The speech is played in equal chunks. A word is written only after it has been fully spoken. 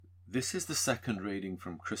This is the second reading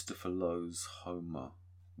from Christopher Lowe's Homer,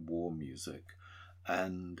 War Music,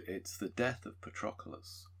 and it's the death of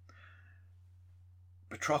Patroculus.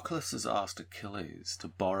 Patroculus has asked Achilles to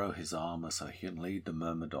borrow his armour so he can lead the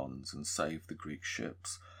Myrmidons and save the Greek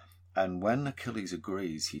ships. And when Achilles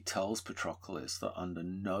agrees, he tells Patroculus that under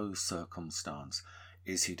no circumstance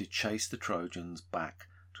is he to chase the Trojans back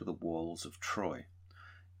to the walls of Troy.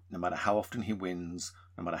 No matter how often he wins,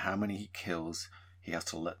 no matter how many he kills, he has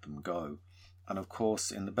to let them go. And of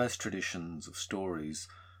course, in the best traditions of stories,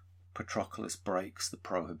 Patroculus breaks the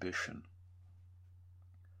prohibition.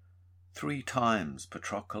 3 times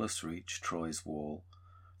Patroculus reached Troy's wall.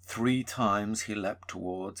 3 times he leapt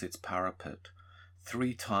towards its parapet.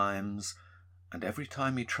 3 times, and every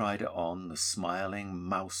time he tried it on, the smiling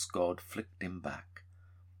mouse god flicked him back.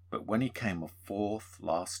 But when he came a 4th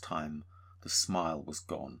last time, the smile was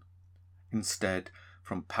gone. Instead,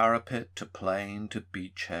 from parapet to plain to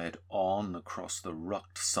beachhead, on across the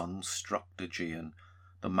rucked sun-struck Aegean,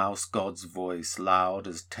 the mouse god's voice, loud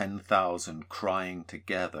as 10,000 crying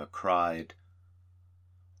together, cried,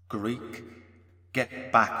 "Greek,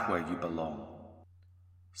 get back where you belong."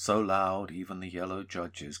 So loud even the yellow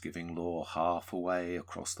judges giving law half away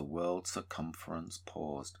across the world's circumference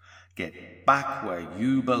paused. "Get back where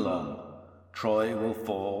you belong. Troy will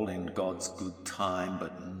fall in God's good time,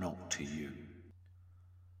 but not to you."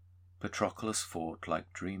 Patroculus fought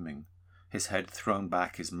like dreaming, his head thrown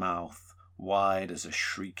back, his mouth wide as a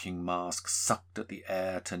shrieking mask, sucked at the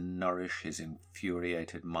air to nourish his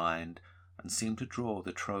infuriated mind, and seemed to draw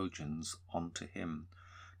the Trojans onto him,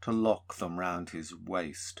 to lock them round his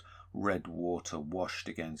waist, red water washed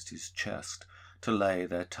against his chest, to lay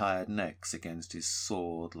their tired necks against his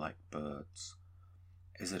sword like birds.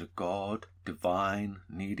 Is it a god, divine,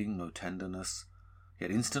 needing no tenderness? Yet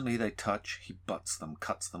instantly they touch, he butts them,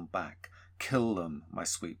 cuts them back. Kill them, my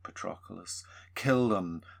sweet Patroculus. Kill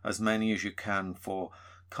them, as many as you can, for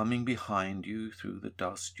coming behind you through the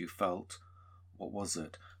dust you felt, what was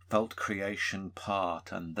it? Felt creation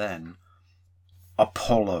part, and then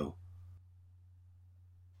Apollo,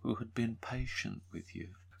 who had been patient with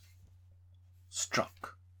you,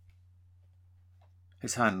 struck.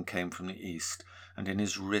 His hand came from the east, and in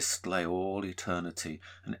his wrist lay all eternity,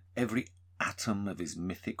 and every atom of his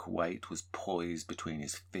mythic weight was poised between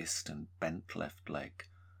his fist and bent left leg.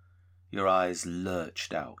 Your eyes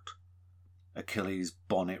lurched out. Achilles'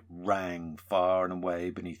 bonnet rang far and away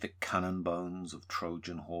beneath the cannon bones of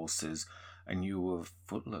Trojan horses, and you were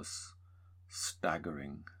footless,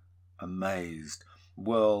 staggering, amazed,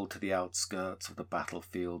 whirled to the outskirts of the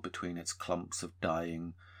battlefield between its clumps of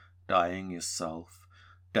dying yourself,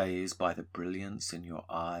 dazed by the brilliance in your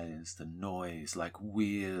eyes, the noise like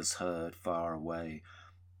weirs heard far away,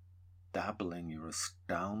 dabbling your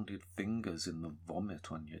astounded fingers in the vomit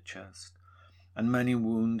on your chest. And many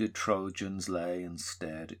wounded Trojans lay and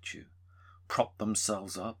stared at you, propped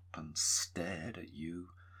themselves up and stared at you,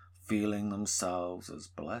 feeling themselves as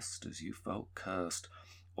blessed as you felt cursed.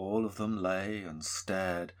 All of them lay and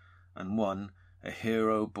stared, and one, a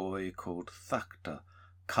hero boy called Thacta,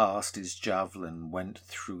 cast his javelin, went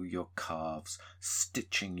through your calves,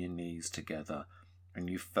 stitching your knees together, and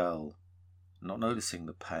you fell, not noticing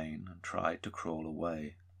the pain, and tried to crawl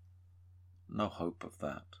away. No hope of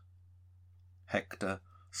that. Hector,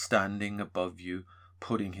 standing above you,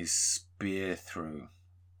 putting his spear through,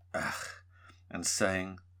 and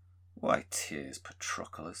saying, "Why tears,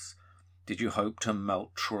 Patroculus? Did you hope to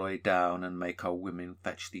melt Troy down and make our women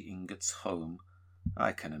fetch the ingots home?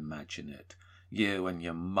 I can imagine it. You and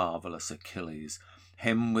your marvellous Achilles,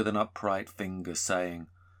 him with an upright finger saying,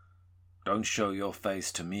 'Don't show your face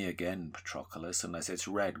to me again, Patroculus, unless it's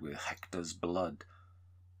red with Hector's blood.'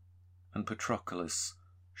 And Patroculus,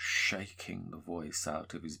 shaking the voice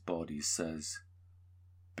out of his body, says,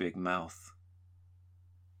 'Big mouth.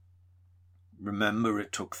 Remember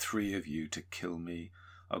it took 3 of you to kill me,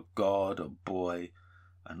 a god, a boy,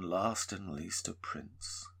 and last and least a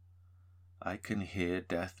prince. I can hear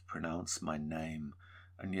death pronounce my name,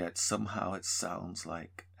 and yet somehow it sounds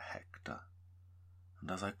like Hector. And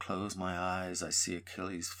as I close my eyes, I see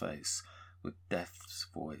Achilles' face, with death's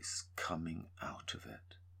voice coming out of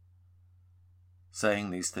it.' Saying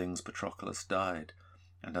these things, Patroculus died,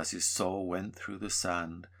 and as his soul went through the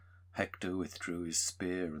sand, Hector withdrew his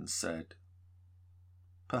spear and said,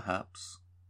 'Perhaps